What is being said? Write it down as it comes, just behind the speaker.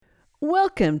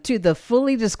Welcome to the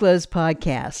Fully Disclosed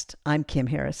Podcast. I'm Kim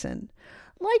Harrison.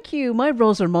 Like you, my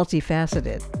roles are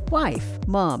multifaceted. Wife,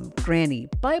 mom, granny,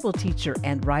 Bible teacher,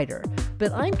 and writer.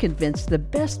 But I'm convinced the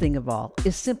best thing of all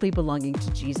is simply belonging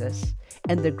to Jesus.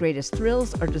 And the greatest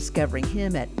thrills are discovering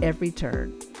Him at every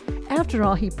turn. After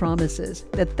all, He promises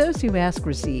that those who ask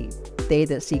receive, they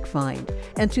that seek find,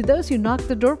 and to those who knock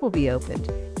the door will be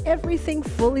opened. Everything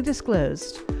fully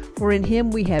disclosed. For in Him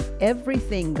we have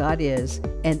everything God is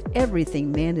and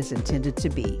everything man is intended to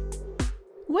be.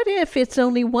 What if it's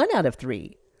only 1 out of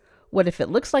 3? What if it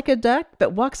looks like a duck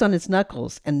but walks on its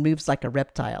knuckles and moves like a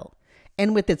reptile?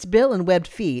 And with its bill and webbed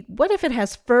feet, what if it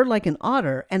has fur like an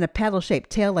otter and a paddle-shaped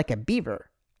tail like a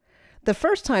beaver? The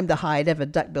first time the hide of a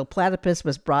duckbill platypus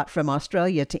was brought from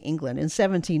Australia to England in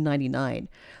 1799,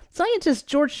 scientist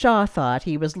George Shaw thought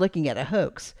he was looking at a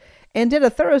hoax and did a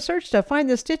thorough search to find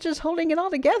the stitches holding it all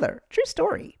together. True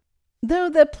story. Though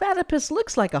the platypus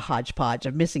looks like a hodgepodge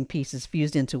of missing pieces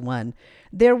fused into one,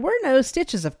 there were no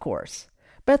stitches, of course.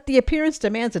 But the appearance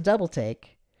demands a double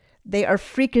take. They are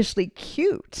freakishly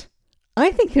cute. I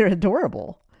think they're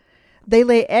adorable. They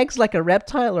lay eggs like a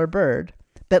reptile or bird,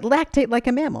 but lactate like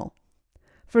a mammal.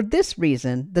 For this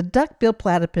reason, the duckbill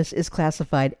platypus is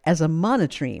classified as a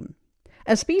monotreme,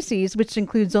 a species which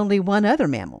includes only one other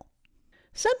mammal.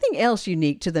 Something else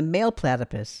unique to the male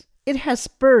platypus, it has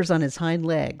spurs on its hind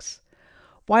legs.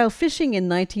 While fishing in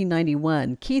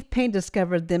 1991, Keith Payne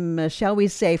discovered them, shall we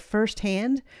say,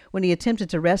 firsthand when he attempted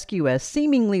to rescue a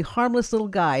seemingly harmless little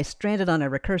guy stranded on a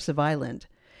recursive island.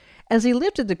 As he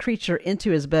lifted the creature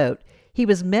into his boat, he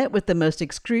was met with the most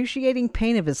excruciating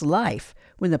pain of his life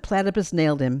when the platypus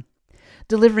nailed him,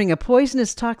 delivering a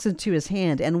poisonous toxin to his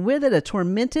hand, and with it a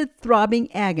tormented,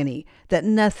 throbbing agony that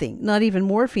nothing, not even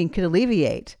morphine, could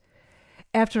alleviate.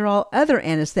 After all other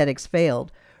anesthetics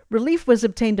failed, relief was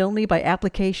obtained only by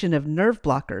application of nerve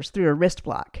blockers through a wrist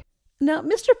block. Now,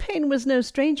 Mr. Payne was no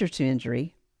stranger to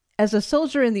injury. As a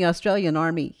soldier in the Australian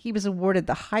Army, he was awarded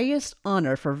the highest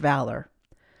honor for valor.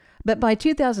 But by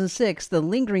 2006, the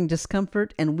lingering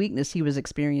discomfort and weakness he was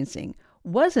experiencing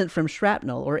wasn't from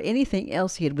shrapnel or anything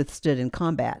else he had withstood in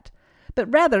combat,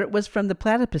 but rather it was from the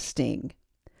platypus sting.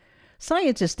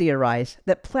 Scientists theorize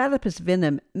that platypus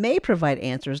venom may provide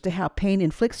answers to how pain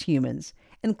inflicts humans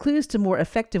and clues to more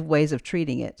effective ways of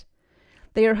treating it.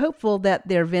 They are hopeful that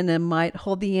their venom might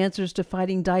hold the answers to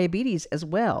fighting diabetes as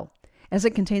well, as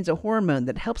it contains a hormone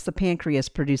that helps the pancreas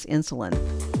produce insulin.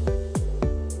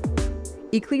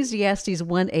 Ecclesiastes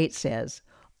 1:8 says,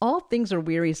 "All things are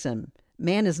wearisome.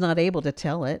 Man is not able to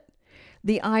tell it.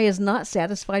 The eye is not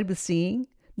satisfied with seeing,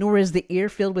 nor is the ear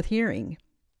filled with hearing."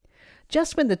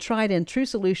 Just when the tried and true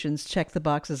solutions check the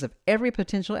boxes of every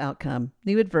potential outcome,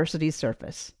 new adversities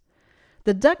surface.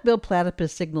 The duckbill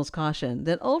platypus signals caution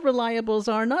that old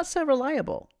reliables are not so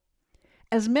reliable.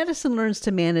 As medicine learns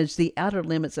to manage the outer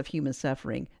limits of human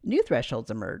suffering, new thresholds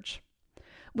emerge.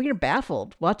 We are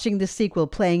baffled watching this sequel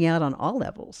playing out on all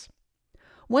levels.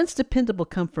 Once dependable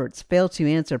comforts fail to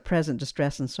answer present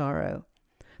distress and sorrow.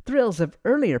 Thrills of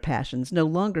earlier passions no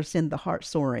longer send the heart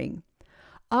soaring.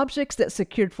 Objects that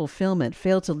secured fulfillment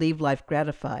fail to leave life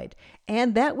gratified,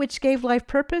 and that which gave life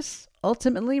purpose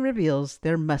ultimately reveals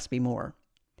there must be more.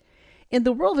 In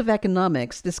the world of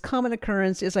economics, this common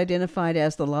occurrence is identified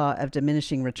as the law of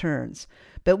diminishing returns,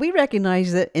 but we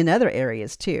recognize it in other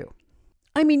areas too.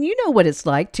 I mean, you know what it's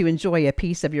like to enjoy a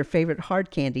piece of your favorite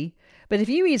hard candy, but if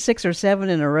you eat 6 or 7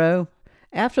 in a row,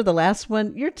 after the last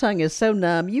one, your tongue is so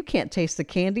numb you can't taste the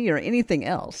candy or anything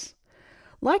else.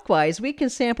 Likewise, we can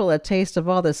sample a taste of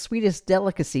all the sweetest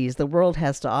delicacies the world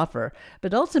has to offer,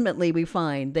 but ultimately we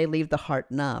find they leave the heart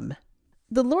numb.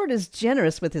 The Lord is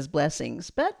generous with His blessings,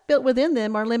 but built within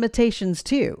them are limitations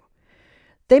too.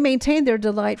 They maintain their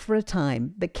delight for a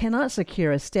time, but cannot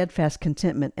secure a steadfast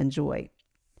contentment and joy.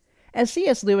 As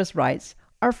C.S. Lewis writes,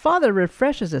 our Father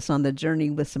refreshes us on the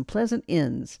journey with some pleasant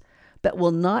ends, but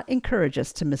will not encourage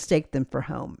us to mistake them for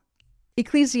home.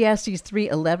 Ecclesiastes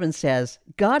 3:11 says,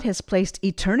 God has placed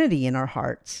eternity in our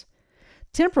hearts.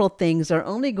 Temporal things are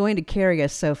only going to carry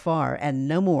us so far and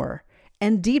no more,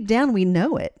 and deep down we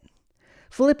know it.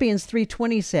 Philippians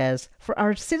 3:20 says, for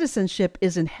our citizenship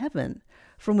is in heaven,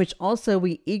 from which also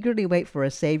we eagerly wait for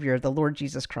a Savior, the Lord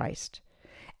Jesus Christ.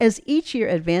 As each year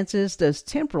advances, those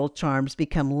temporal charms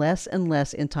become less and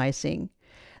less enticing.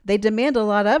 They demand a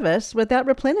lot of us without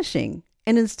replenishing,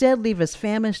 and instead leave us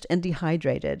famished and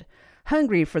dehydrated,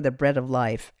 hungry for the bread of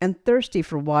life, and thirsty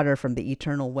for water from the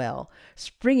eternal well,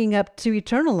 springing up to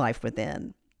eternal life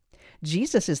within.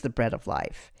 Jesus is the bread of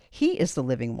life. He is the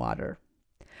living water.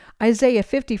 Isaiah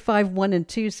 55:1 and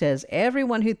 2 says,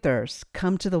 "Everyone who thirsts,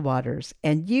 come to the waters,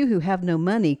 and you who have no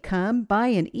money, come, buy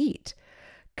and eat.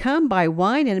 Come buy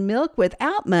wine and milk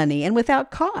without money and without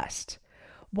cost.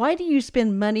 Why do you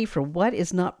spend money for what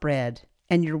is not bread,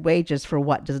 and your wages for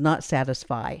what does not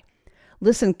satisfy?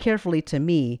 Listen carefully to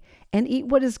me, and eat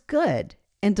what is good,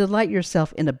 and delight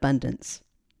yourself in abundance."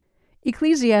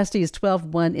 Ecclesiastes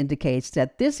 12:1 indicates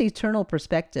that this eternal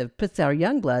perspective puts our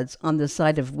young bloods on the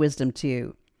side of wisdom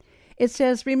too. It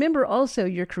says, "Remember also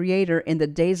your Creator in the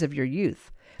days of your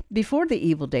youth, before the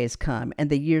evil days come and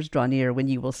the years draw near when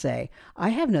you will say, 'I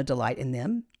have no delight in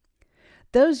them.'"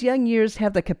 Those young years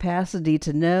have the capacity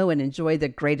to know and enjoy the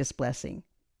greatest blessing,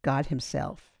 God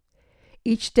Himself.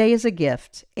 Each day is a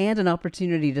gift and an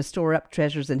opportunity to store up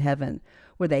treasures in heaven,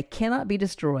 where they cannot be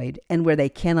destroyed and where they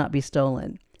cannot be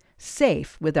stolen,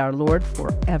 safe with our Lord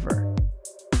forever.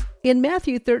 In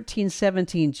Matthew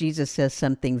 13:17, Jesus says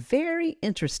something very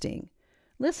interesting.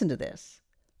 Listen to this.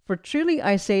 "For truly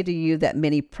I say to you that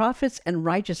many prophets and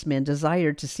righteous men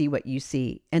desired to see what you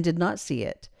see, and did not see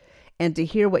it, and to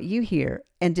hear what you hear,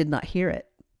 and did not hear it."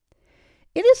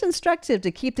 It is instructive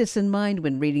to keep this in mind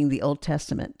when reading the Old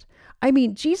Testament. I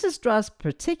mean, Jesus draws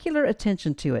particular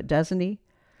attention to it, doesn't he?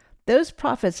 Those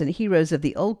prophets and heroes of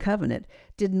the Old Covenant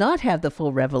did not have the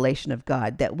full revelation of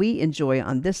God that we enjoy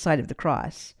on this side of the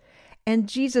cross. And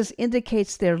Jesus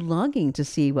indicates their longing to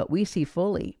see what we see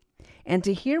fully, and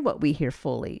to hear what we hear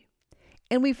fully.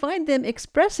 And we find them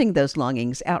expressing those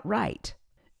longings outright.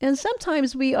 And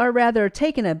sometimes we are rather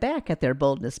taken aback at their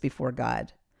boldness before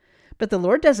God. But the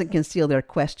Lord doesn't conceal their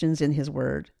questions in His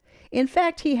Word. In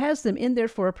fact, He has them in there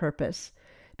for a purpose,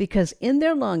 because in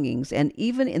their longings and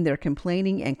even in their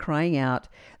complaining and crying out,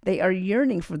 they are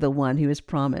yearning for the one who is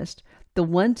promised, the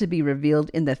one to be revealed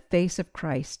in the face of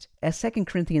Christ, as 2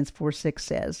 Corinthians 4:6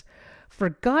 says, "For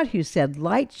God who said,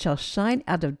 'Light shall shine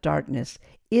out of darkness,'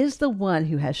 is the one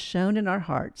who has shone in our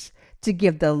hearts to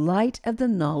give the light of the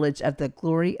knowledge of the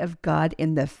glory of God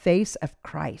in the face of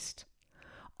Christ."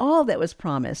 All that was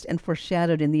promised and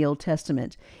foreshadowed in the Old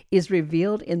Testament is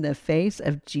revealed in the face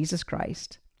of Jesus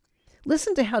Christ.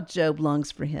 Listen to how Job longs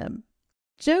for Him.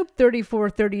 Job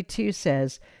 34:32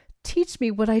 says, "Teach me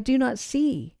what I do not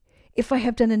see. If I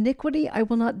have done iniquity, I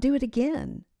will not do it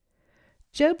again."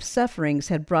 Job's sufferings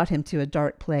had brought him to a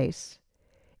dark place.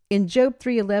 In Job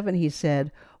 3:11 he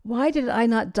said, "Why did I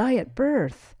not die at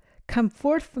birth, come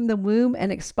forth from the womb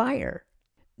and expire?"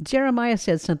 Jeremiah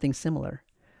said something similar.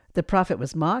 The prophet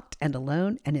was mocked and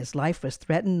alone, and his life was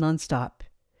threatened nonstop.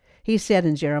 He said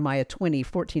in Jeremiah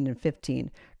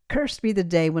 20:14-15, "Cursed be the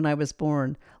day when I was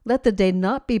born. Let the day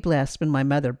not be blessed when my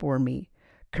mother bore me.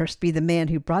 Cursed be the man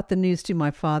who brought the news to my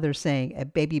father, saying, 'A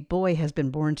baby boy has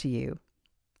been born to you.'"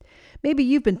 Maybe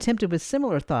you've been tempted with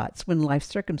similar thoughts when life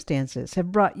circumstances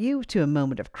have brought you to a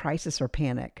moment of crisis or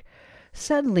panic.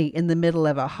 Suddenly, in the middle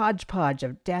of a hodgepodge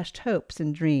of dashed hopes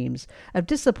and dreams, of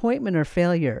disappointment or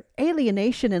failure,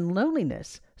 alienation and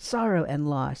loneliness, sorrow and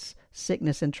loss,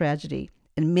 sickness and tragedy,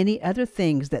 and many other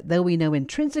things that, though we know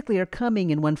intrinsically are coming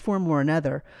in one form or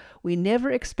another, we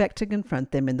never expect to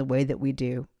confront them in the way that we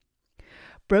do.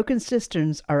 Broken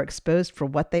cisterns are exposed for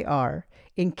what they are,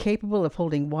 incapable of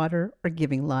holding water or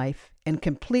giving life, and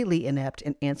completely inept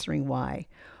in answering why.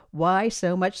 Why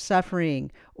so much suffering?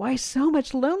 Why so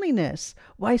much loneliness?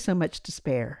 Why so much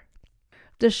despair?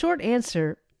 The short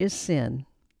answer is sin.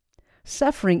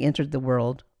 Suffering entered the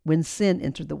world when sin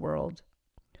entered the world.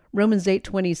 Romans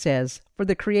 8:20 says, "For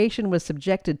the creation was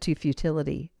subjected to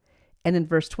futility." And in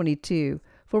verse 22,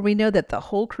 "For we know that the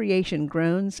whole creation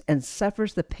groans and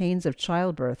suffers the pains of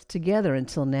childbirth together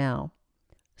until now."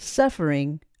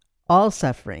 Suffering, all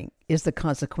suffering, is the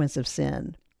consequence of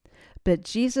sin. But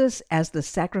Jesus, as the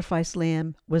sacrifice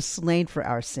lamb, was slain for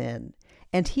our sin,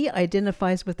 and He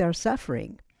identifies with our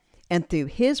suffering, and through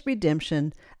His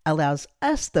redemption allows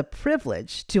us the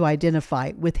privilege to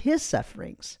identify with His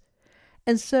sufferings.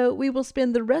 And so we will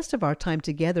spend the rest of our time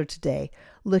together today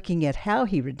looking at how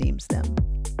He redeems them.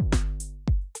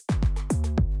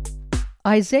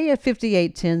 Isaiah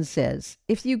 58:10 says,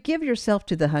 "If you give yourself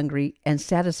to the hungry and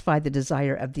satisfy the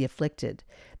desire of the afflicted,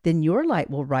 then your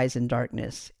light will rise in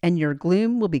darkness, and your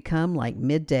gloom will become like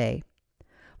midday."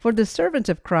 For the servant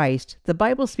of Christ, the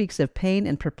Bible speaks of pain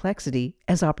and perplexity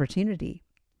as opportunity.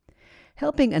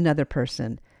 Helping another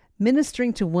person,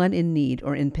 ministering to one in need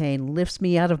or in pain, lifts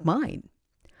me out of mine.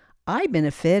 I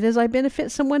benefit as I benefit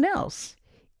someone else,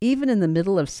 even in the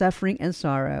middle of suffering and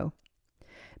sorrow.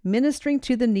 Ministering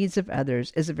to the needs of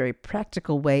others is a very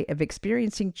practical way of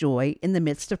experiencing joy in the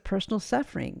midst of personal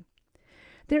suffering.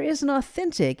 There is an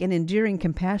authentic and enduring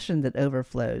compassion that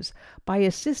overflows by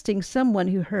assisting someone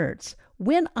who hurts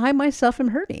when I myself am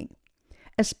hurting,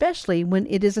 especially when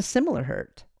it is a similar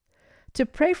hurt. To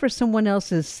pray for someone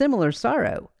else's similar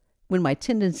sorrow when my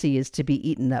tendency is to be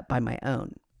eaten up by my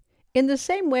own. In the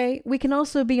same way, we can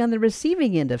also be on the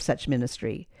receiving end of such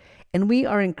ministry, and we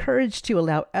are encouraged to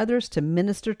allow others to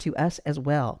minister to us as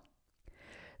well.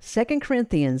 2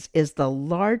 Corinthians is the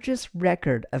largest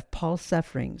record of Paul's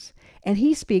sufferings, and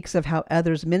he speaks of how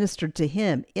others ministered to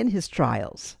him in his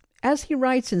trials. As he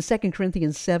writes in 2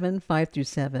 Corinthians 7,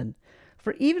 5-7,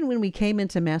 "For even when we came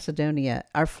into Macedonia,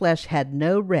 our flesh had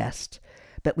no rest,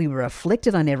 but we were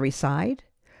afflicted on every side,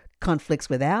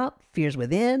 conflicts without, fears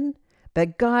within,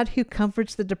 but God who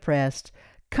comforts the depressed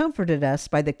comforted us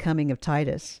by the coming of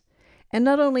Titus. And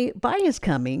not only by his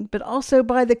coming, but also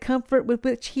by the comfort with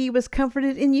which he was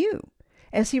comforted in you,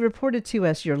 as he reported to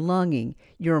us your longing,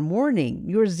 your mourning,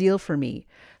 your zeal for me,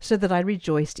 so that I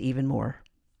rejoiced even more."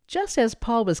 Just as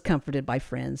Paul was comforted by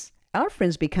friends, our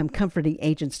friends become comforting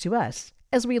agents to us,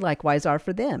 as we likewise are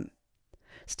for them.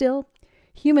 Still,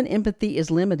 human empathy is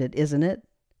limited, isn't it?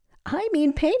 I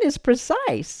mean, pain is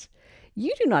precise.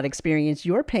 You do not experience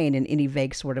your pain in any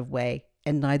vague sort of way,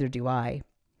 and neither do I.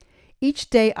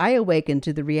 Each day I awaken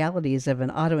to the realities of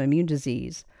an autoimmune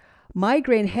disease.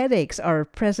 Migraine headaches are a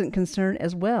present concern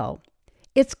as well.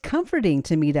 It's comforting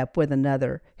to meet up with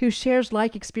another who shares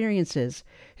like experiences,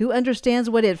 who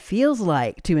understands what it feels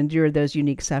like to endure those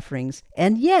unique sufferings,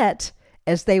 and yet,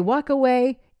 as they walk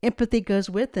away, empathy goes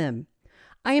with them.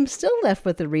 I am still left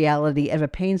with the reality of a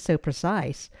pain so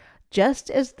precise, just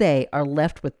as they are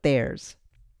left with theirs.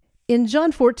 In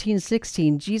John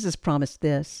 14:16, Jesus promised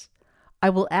this, "I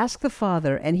will ask the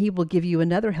Father, and he will give you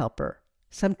another helper,"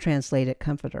 some translate it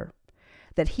comforter,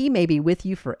 "that he may be with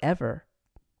you forever."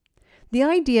 The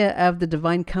idea of the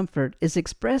divine comfort is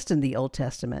expressed in the Old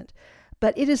Testament,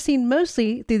 but it is seen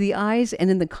mostly through the eyes and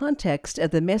in the context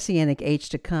of the Messianic age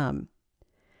to come.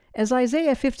 As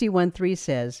Isaiah 51:3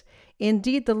 says,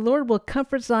 "Indeed, the Lord will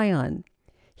comfort Zion.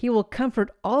 He will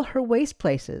comfort all her waste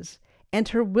places, and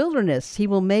her wilderness he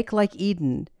will make like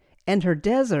Eden, and her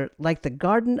desert like the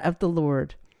garden of the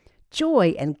Lord.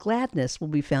 Joy and gladness will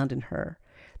be found in her,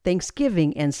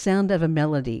 thanksgiving and sound of a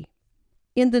melody."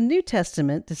 In the New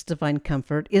Testament, this divine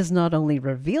comfort is not only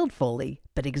revealed fully,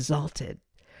 but exalted.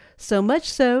 So much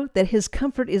so that his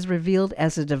comfort is revealed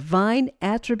as a divine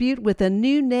attribute with a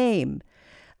new name.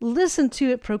 Listen to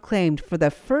it proclaimed for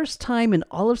the first time in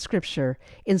all of Scripture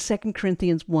in 2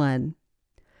 Corinthians 1.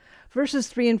 Verses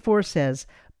 3 and 4 says,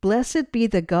 "Blessed be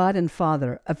the God and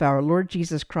Father of our Lord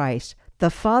Jesus Christ, the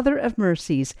Father of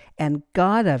mercies and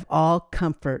God of all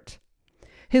comfort,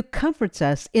 who comforts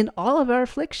us in all of our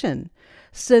affliction,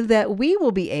 so that we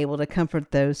will be able to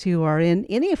comfort those who are in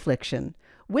any affliction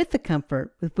with the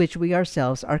comfort with which we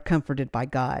ourselves are comforted by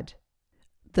God."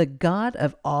 The God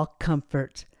of all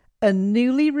comfort, a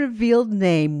newly revealed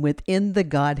name within the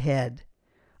Godhead.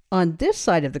 On this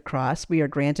side of the cross, we are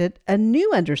granted a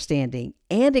new understanding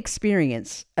and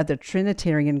experience of the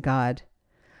Trinitarian God.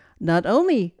 Not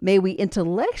only may we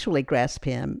intellectually grasp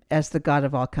him as the God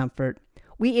of all comfort,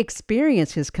 we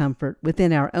experience his comfort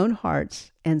within our own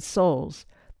hearts and souls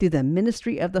through the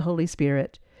ministry of the Holy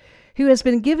Spirit, who has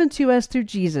been given to us through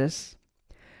Jesus.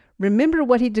 Remember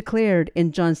what he declared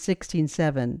in John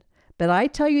 16:7, "But I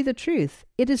tell you the truth,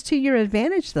 it is to your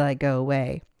advantage that I go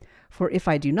away. For if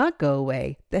I do not go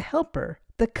away, the Helper,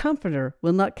 the Comforter,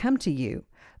 will not come to you.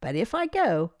 But if I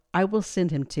go, I will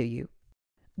send him to you."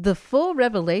 The full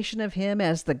revelation of him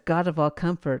as the God of all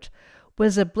comfort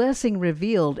was a blessing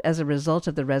revealed as a result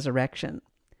of the resurrection.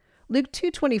 Luke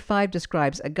 2:25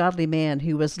 describes a godly man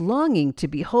who was longing to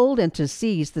behold and to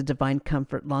seize the divine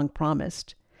comfort long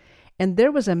promised. "And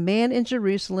there was a man in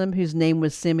Jerusalem whose name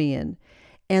was Simeon,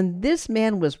 and this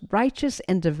man was righteous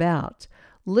and devout,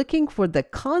 looking for the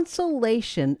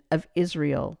consolation of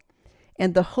Israel,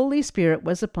 and the Holy Spirit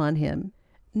was upon him."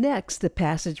 Next, the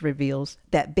passage reveals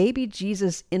that baby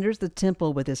Jesus enters the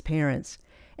temple with his parents,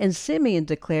 and Simeon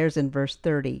declares in verse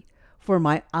 30, "For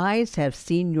my eyes have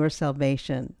seen your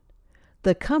salvation."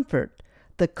 The comfort,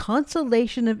 the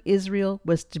consolation of Israel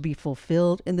was to be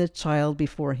fulfilled in the child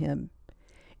before him.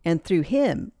 And through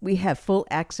him, we have full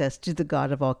access to the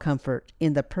God of all comfort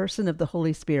in the person of the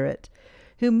Holy Spirit,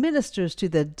 who ministers to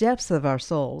the depths of our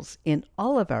souls in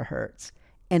all of our hurts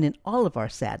and in all of our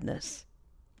sadness.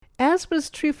 As was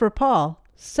true for Paul,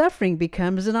 suffering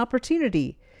becomes an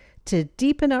opportunity to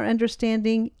deepen our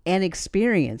understanding and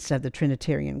experience of the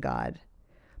Trinitarian God.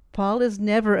 Paul is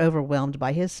never overwhelmed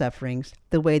by his sufferings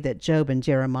the way that Job and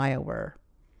Jeremiah were.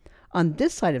 On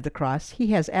this side of the cross, he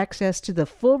has access to the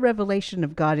full revelation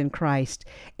of God in Christ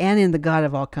and in the God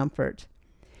of all comfort.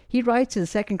 He writes in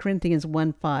 2 Corinthians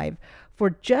 1:5, "For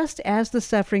just as the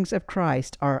sufferings of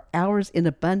Christ are ours in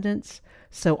abundance,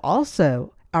 so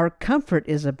also our comfort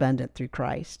is abundant through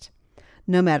Christ."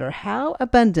 No matter how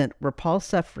abundant were Paul's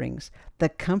sufferings, the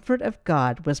comfort of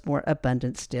God was more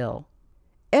abundant still.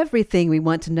 Everything we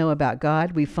want to know about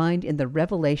God we find in the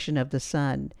revelation of the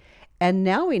Son. And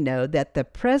now we know that the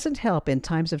present help in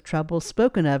times of trouble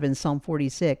spoken of in Psalm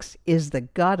 46 is the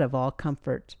God of all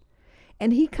comfort.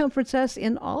 And he comforts us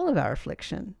in all of our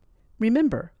affliction.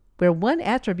 Remember, where one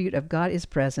attribute of God is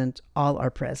present, all are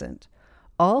present.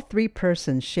 All three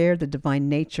persons share the divine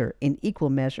nature in equal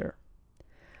measure.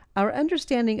 Our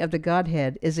understanding of the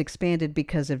Godhead is expanded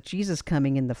because of Jesus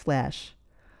coming in the flesh.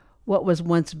 What was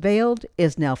once veiled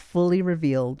is now fully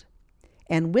revealed.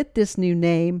 And with this new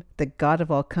name, the God of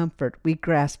all comfort, we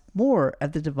grasp more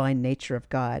of the divine nature of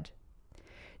God.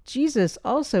 Jesus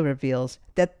also reveals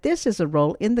that this is a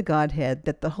role in the Godhead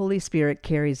that the Holy Spirit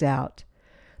carries out.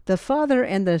 The Father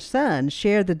and the Son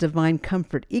share the divine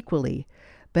comfort equally,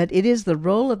 but it is the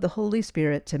role of the Holy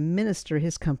Spirit to minister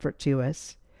his comfort to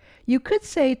us. You could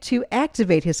say to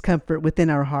activate his comfort within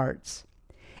our hearts.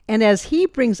 And as he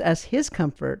brings us his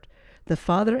comfort, the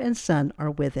Father and Son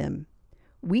are with him.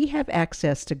 We have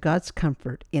access to God's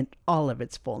comfort in all of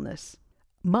its fullness.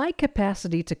 My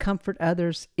capacity to comfort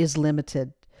others is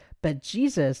limited, but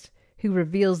Jesus, who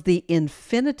reveals the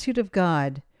infinitude of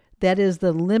God, that is,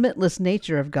 the limitless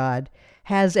nature of God,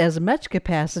 has as much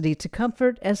capacity to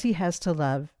comfort as he has to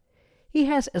love. He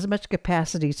has as much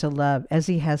capacity to love as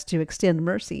he has to extend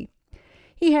mercy.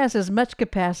 He has as much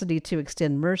capacity to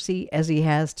extend mercy as he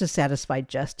has to satisfy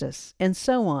justice, and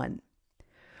so on.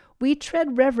 We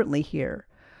tread reverently here,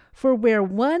 for where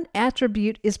one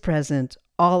attribute is present,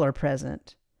 all are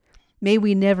present. May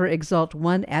we never exalt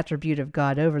one attribute of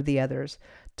God over the others,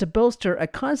 to bolster a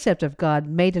concept of God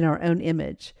made in our own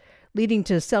image, leading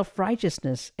to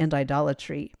self-righteousness and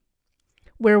idolatry.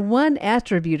 Where one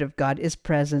attribute of God is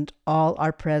present, all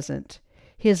are present.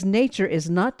 His nature is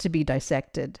not to be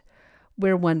dissected.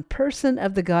 Where one person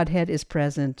of the Godhead is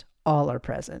present, all are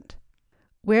present.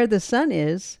 Where the Son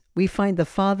is, we find the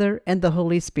Father and the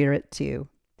Holy Spirit too.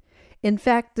 In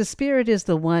fact, the Spirit is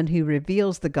the one who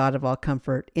reveals the God of all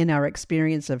comfort in our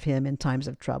experience of him in times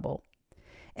of trouble.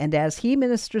 And as he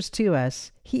ministers to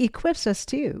us, he equips us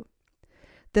too.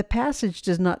 The passage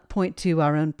does not point to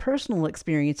our own personal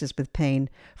experiences with pain,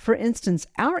 for instance,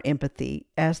 our empathy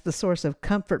as the source of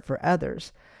comfort for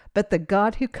others, but the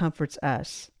God who comforts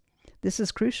us. This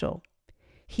is crucial.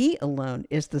 He alone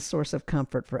is the source of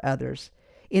comfort for others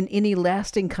in any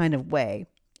lasting kind of way,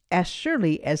 as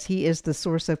surely as he is the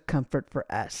source of comfort for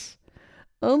us.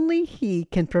 Only he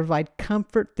can provide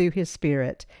comfort through his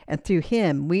Spirit, and through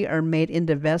him we are made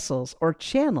into vessels or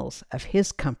channels of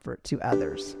his comfort to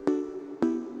others.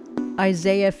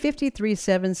 Isaiah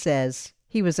 53:7 says,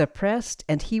 "He was oppressed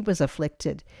and he was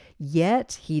afflicted,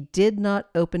 yet he did not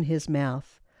open his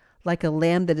mouth, like a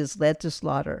lamb that is led to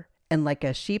slaughter, and like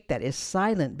a sheep that is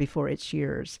silent before its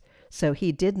shearers, so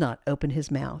he did not open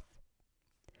his mouth."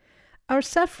 Our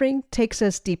suffering takes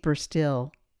us deeper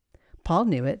still. Paul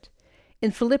knew it.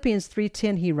 In Philippians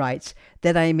 3:10 he writes,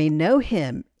 "That I may know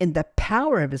him in the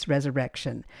power of his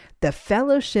resurrection, the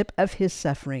fellowship of his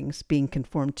sufferings, being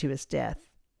conformed to his death."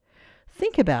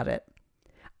 Think about it.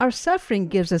 Our suffering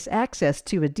gives us access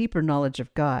to a deeper knowledge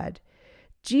of God.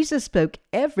 Jesus spoke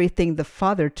everything the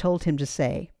Father told him to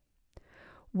say.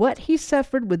 What he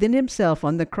suffered within himself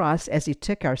on the cross as he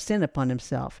took our sin upon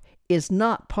himself is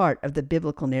not part of the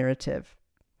biblical narrative.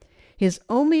 His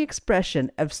only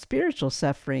expression of spiritual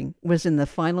suffering was in the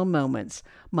final moments,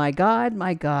 my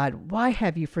God, why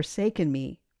have you forsaken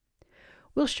me?"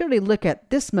 We'll surely look at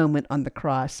this moment on the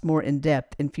cross more in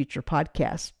depth in future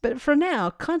podcasts, but for now,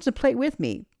 contemplate with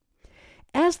me.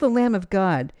 As the Lamb of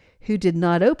God, who did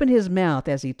not open his mouth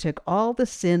as he took all the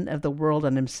sin of the world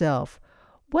on himself,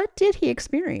 what did he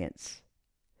experience?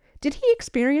 Did he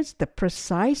experience the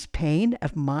precise pain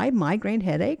of my migraine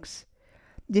headaches?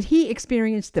 Did he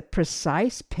experience the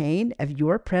precise pain of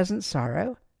your present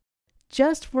sorrow?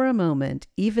 Just for a moment,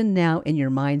 even now in your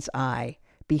mind's eye,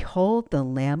 behold the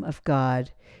Lamb of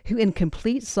God, who in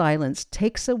complete silence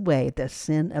takes away the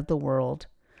sin of the world.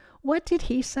 What did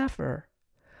he suffer?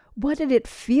 What did it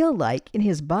feel like in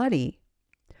his body?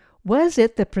 Was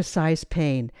it the precise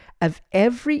pain of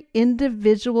every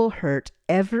individual hurt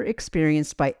ever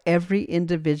experienced by every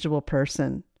individual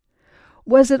person?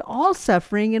 Was it all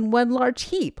suffering in one large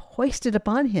heap hoisted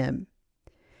upon him?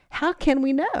 How can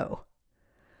we know?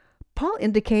 Paul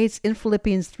indicates in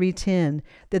Philippians 3:10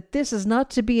 that this is not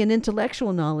to be an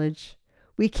intellectual knowledge.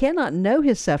 We cannot know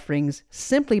his sufferings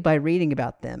simply by reading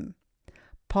about them.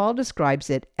 Paul describes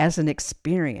it as an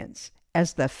experience,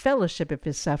 as the fellowship of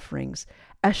his sufferings,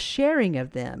 a sharing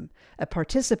of them, a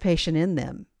participation in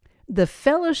them. The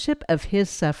fellowship of his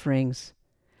sufferings.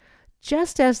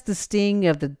 Just as the sting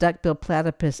of the Duckbill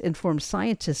platypus informs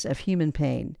scientists of human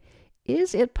pain,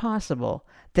 is it possible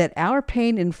that our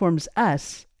pain informs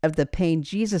us of the pain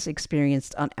Jesus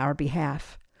experienced on our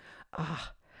behalf?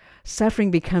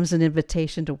 Suffering becomes an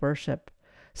invitation to worship.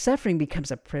 Suffering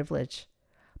becomes a privilege.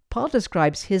 Paul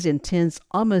describes his intense,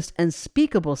 almost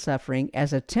unspeakable suffering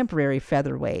as a temporary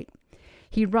featherweight.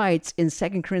 He writes in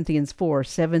 2 Corinthians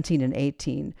 4:17 and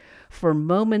 18, "For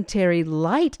momentary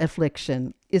light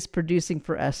affliction is producing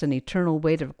for us an eternal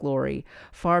weight of glory,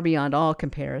 far beyond all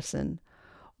comparison.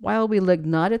 While we look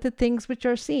not at the things which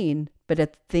are seen, but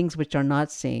at the things which are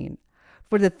not seen.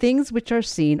 For the things which are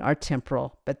seen are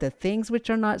temporal, but the things which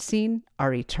are not seen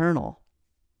are eternal."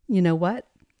 You know what?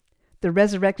 The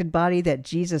resurrected body that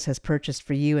Jesus has purchased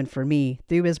for you and for me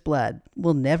through his blood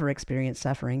will never experience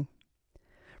suffering.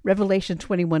 Revelation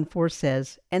 21:4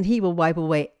 says, "And he will wipe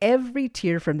away every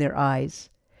tear from their eyes,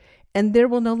 and there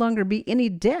will no longer be any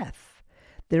death.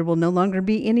 There will no longer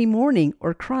be any mourning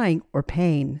or crying or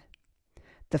pain.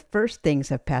 The first things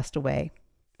have passed away."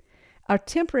 Our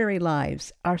temporary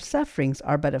lives, our sufferings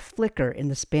are but a flicker in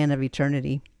the span of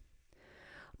eternity.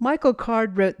 Michael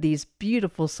Card wrote these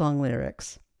beautiful song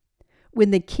lyrics. "When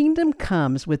the kingdom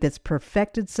comes with its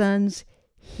perfected sons,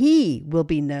 he will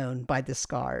be known by the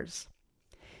scars.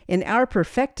 In our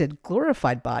perfected,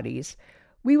 glorified bodies,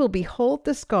 we will behold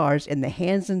the scars in the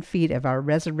hands and feet of our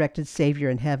resurrected Savior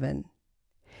in heaven."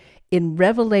 In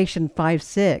Revelation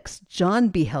 5:6, John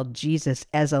beheld Jesus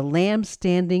as a lamb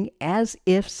standing as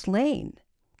if slain.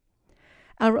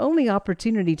 Our only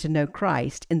opportunity to know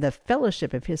Christ in the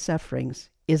fellowship of his sufferings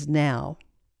is now.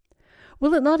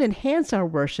 Will it not enhance our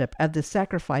worship of the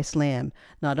sacrificed lamb,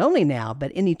 not only now,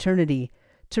 but in eternity,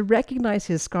 to recognize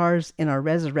his scars in our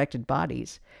resurrected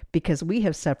bodies, because we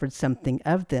have suffered something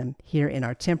of them here in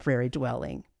our temporary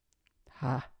dwelling?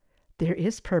 There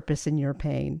is purpose in your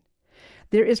pain.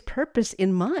 There is purpose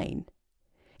in mine,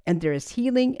 and there is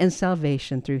healing and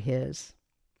salvation through his.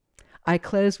 I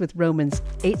close with Romans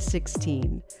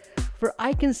 8:16. "For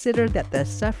I consider that the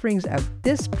sufferings of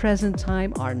this present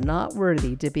time are not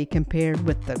worthy to be compared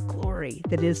with the glory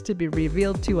that is to be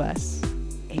revealed to us."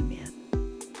 Amen.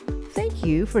 Thank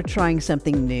you for trying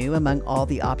something new among all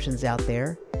the options out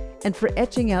there, and for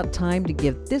etching out time to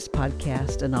give this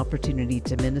podcast an opportunity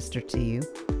to minister to you.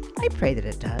 I pray that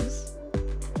it does.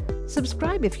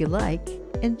 Subscribe if you like,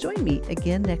 and join me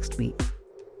again next week.